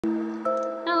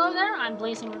I'm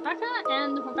Blazing Rebecca,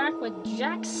 and we're back with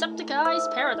Jacksepticeye's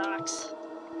Paradox.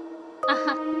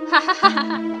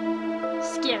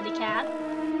 Scaredy cat.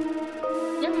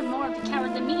 You're even more of a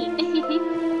coward than me.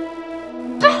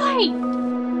 Billy!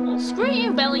 Well, screw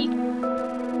you, Billy.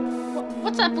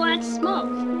 What's that black smoke?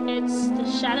 It's the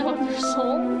shadow of your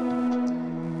soul?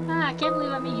 I can't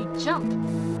believe I made you jump.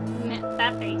 Man,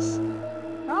 that face.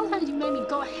 For all the times you made me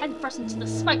go headfirst into the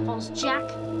spike balls, Jack.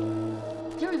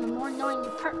 You're even more annoying in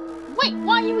Wait,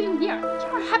 why are you even here?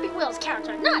 You're a Happy Wheels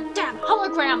character, not a damn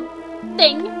hologram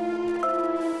thing!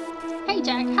 Hey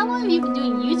Jack, how long have you been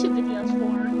doing YouTube videos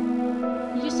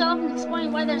for? Did you start off and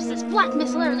explain why there's this black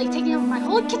mist literally taking over my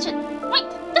whole kitchen? Wait,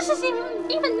 this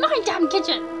isn't even my damn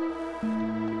kitchen!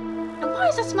 And why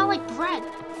does it smell like bread?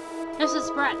 This is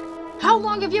bread. How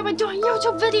long have you been doing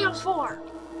YouTube videos for?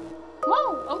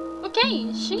 Whoa,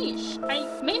 okay, sheesh.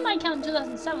 I made my account in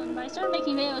 2007, but I started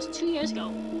making videos 2 years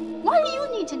ago. Why do you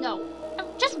need to know?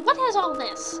 Just what is all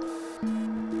this?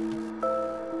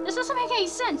 This doesn't make any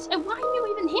sense, and why are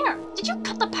you even here? Did you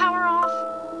cut the power off?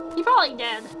 You probably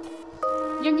did.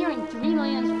 You're nearing 3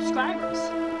 million subscribers.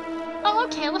 Oh,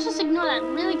 okay, let's just ignore that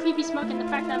really creepy smoke and the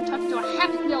fact that I'm talking to a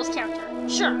Happy Wheels character.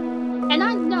 Sure. And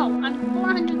I know I'm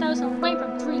 400,000 away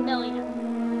from 3 million.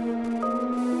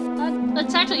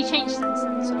 Let's actually change since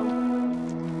then, so...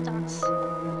 Dots.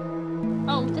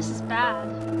 Oh, this is bad.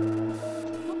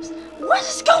 Oops. What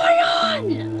is going on?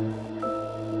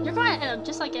 You're going to end up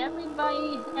just like every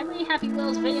Happy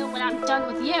Wheels video when I'm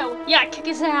done with you. Yeah, kick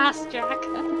his ass, Jack.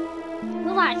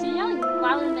 Relax, you're yelling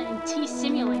louder than in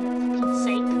T-Simulator, for Pete's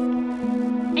sake.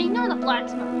 And ignore the black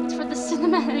smoke, it's for the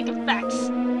cinematic effects.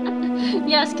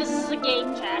 Yes, because this is a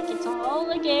game, Jack. It's all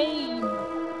a game.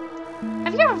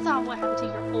 Have you ever thought what happened to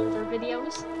your older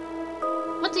videos?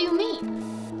 What do you mean?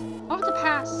 Over the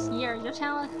past year, your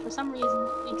channel, for some reason,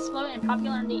 exploded in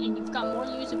popularity and you've got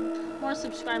more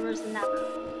subscribers than ever.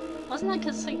 Wasn't that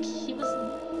because, like, he was,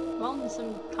 well, in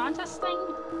some contest thing?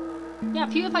 Yeah,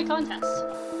 PewDiePie contest.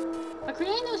 By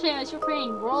creating those videos, you're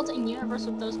creating worlds and universe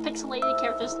with those pixelated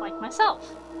characters like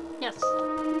myself. Yes.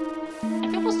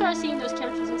 And people start seeing those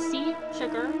characters as Sea,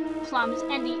 Sugar, Plums,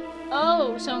 and the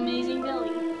oh-so amazing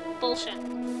Billy. Bullshit.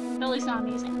 Billy's not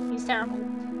amazing. He's terrible.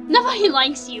 Nobody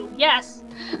likes you. Yes.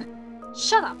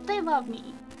 Shut up. They love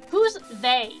me. Who's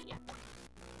they?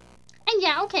 And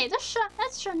yeah, okay, that's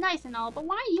sure nice and all, but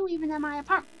why are you even in my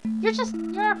apartment? You're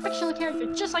a fictional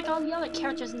character just like all the other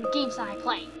characters in the games that I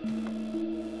play.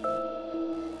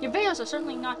 Your videos are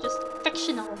certainly not just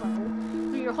fictional,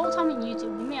 though. For your whole time on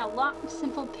YouTube, you made a lot of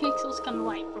simple pixels come to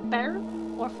life, for better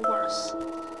or for worse.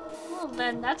 Well,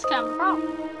 then that's kind of a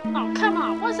problem. Oh, come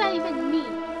on, what does that even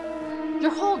mean?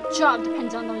 Your whole job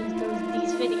depends on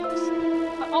these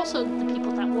videos, but also the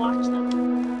people that watch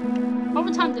them.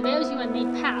 Over time, the videos you had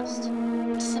made past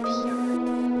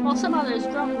disappeared, while some others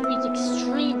grow and reach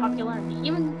extreme popularity.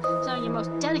 Even some of your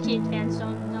most dedicated fans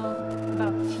don't know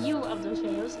about a few of those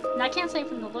videos, and I can't say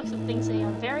from the looks of things they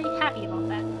are very happy about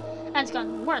that. And it's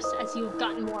gotten worse as you've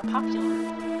gotten more popular.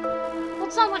 Well,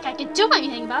 it's not like I can do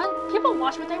anything about it. People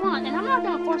watch what they want, and I'm not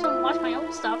gonna force them to watch my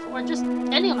old stuff or just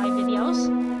any of my videos.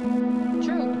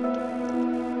 True.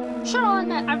 Sure, I'll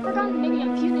admit, I've forgotten maybe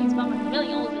a few things about my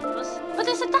really old videos, but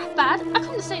is it that bad? I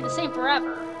couldn't stay the same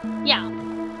forever. Yeah.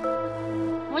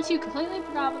 Once you completely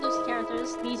forgot about those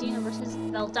characters, these universes,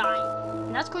 they'll die.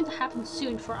 And that's going to happen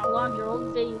soon for a lot of your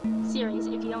old video series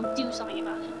if you don't do something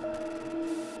about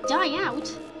it. Die out?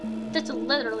 That's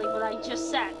literally what I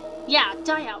just said. Yeah,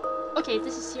 die out. Okay,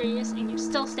 this is serious and you're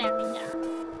still standing there.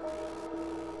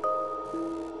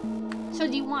 So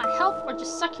do you want help or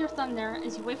just suck your thumb there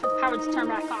as you wait for the power to turn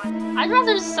back on? I'd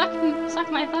rather just suck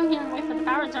my thumb here and wait for the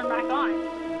power to turn back on.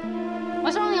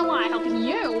 What's the only one helping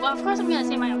you? Well, of course I'm gonna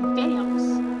say my own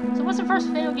videos. So what's the first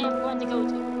video game I'm going to go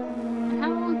to? And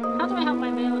how do I help my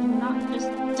videos not just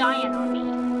dying on me?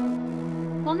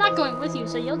 Well, I'm not going with you,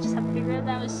 so you'll just have to figure it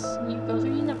out as you go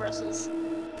through universes.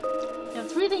 You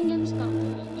have 3 things to go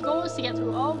through. Your goal is to get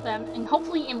through all of them, and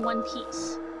hopefully in one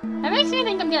piece. That makes me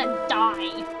think I'm gonna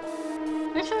die.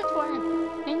 Make sure it's for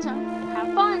things are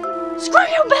have fun. Screw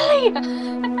you, Billy!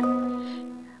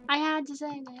 I had to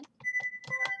say that.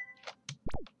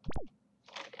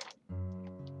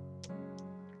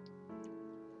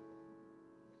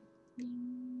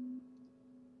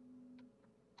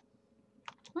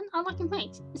 One unlucky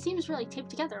mate. It seems really taped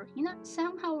together. You know,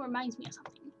 somehow reminds me of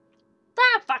something.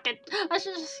 Ah, fuck it. I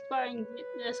should just go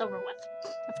this over with.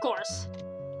 Of course.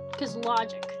 Because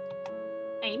logic.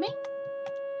 Amy?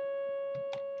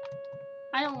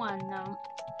 I don't want to know.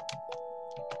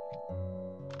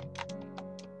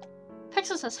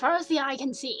 Pixels as far as the eye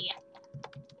can see.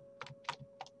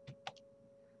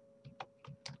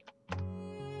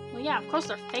 Well, yeah, of course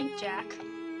they're fake, Jack.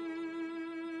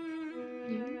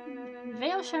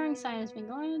 Veil sharing site has been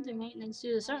going into maintenance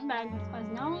due to certain bug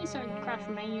causing not only certain crash for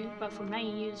many, but for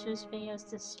many users, videos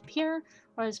disappear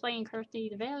or display incorrectly.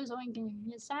 The veil is only going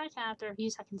to get static after a few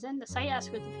seconds in. The site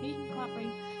asks with the patient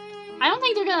cooperating. I don't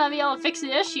think they're gonna be able to fix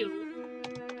the issue.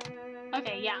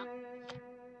 Okay, yeah.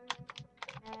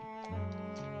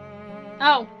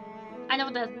 Oh, I know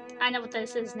what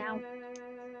this is now.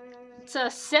 It's a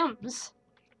Sims.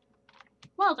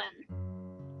 Well then.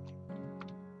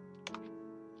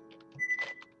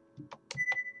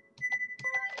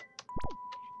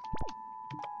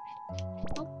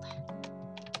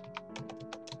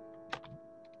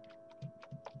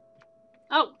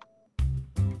 Oh.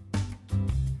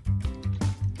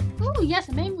 Ooh, yes,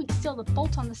 and maybe we can steal the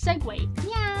bolts on the Segway.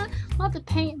 Yeah, we'll have to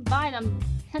pay and buy them.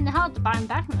 And how to buy them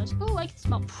back from us. Ooh, I can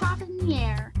smell profit in the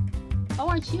air. Oh,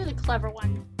 aren't you the clever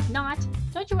one? Not.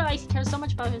 Don't you realize he cares so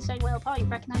much about his Segway? He'll probably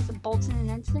recognize the bolts in an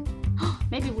instant.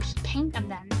 Maybe we should paint them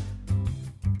then.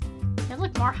 They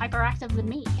look more hyperactive than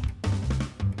me.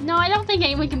 No, I don't think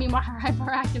anyone can be more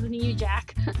hyperactive than you,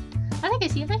 Jack. I think I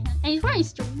see a vision. And he's wearing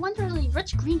a wonderfully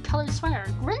rich green colored sweater.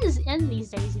 Grin is in these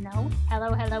days, you know.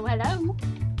 Hello, hello, hello.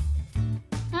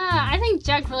 I think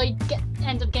Jack really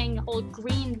ends up getting the whole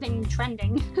green thing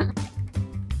trending.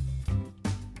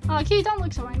 Oh, Kitty, don't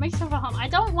look so right. Make yourself at home. I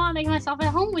don't want to make myself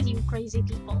at home with you crazy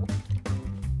people.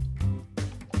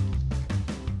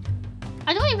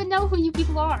 I don't even know who you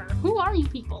people are. Who are you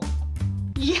people?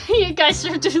 You guys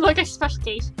sure do look like a special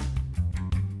case.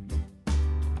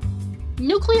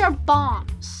 Nuclear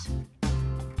bombs.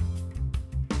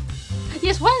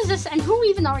 Yes, what is this and who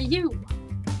even are you?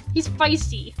 He's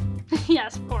feisty.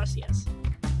 Yes, of course, yes.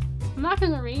 I'm not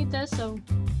gonna read this, so...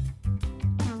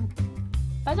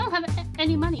 But I don't have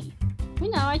any money. You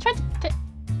know, I tried to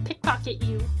pickpocket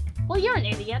you. Well, you're an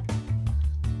idiot.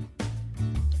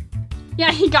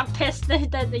 Yeah, he got pissed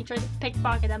that they tried to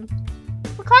pickpocket him.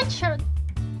 We're quite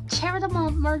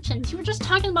charitable merchants. You were just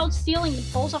talking about stealing the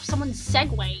bolts off someone's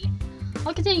Segway.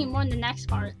 I'll continue more in the next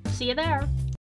part. See you there.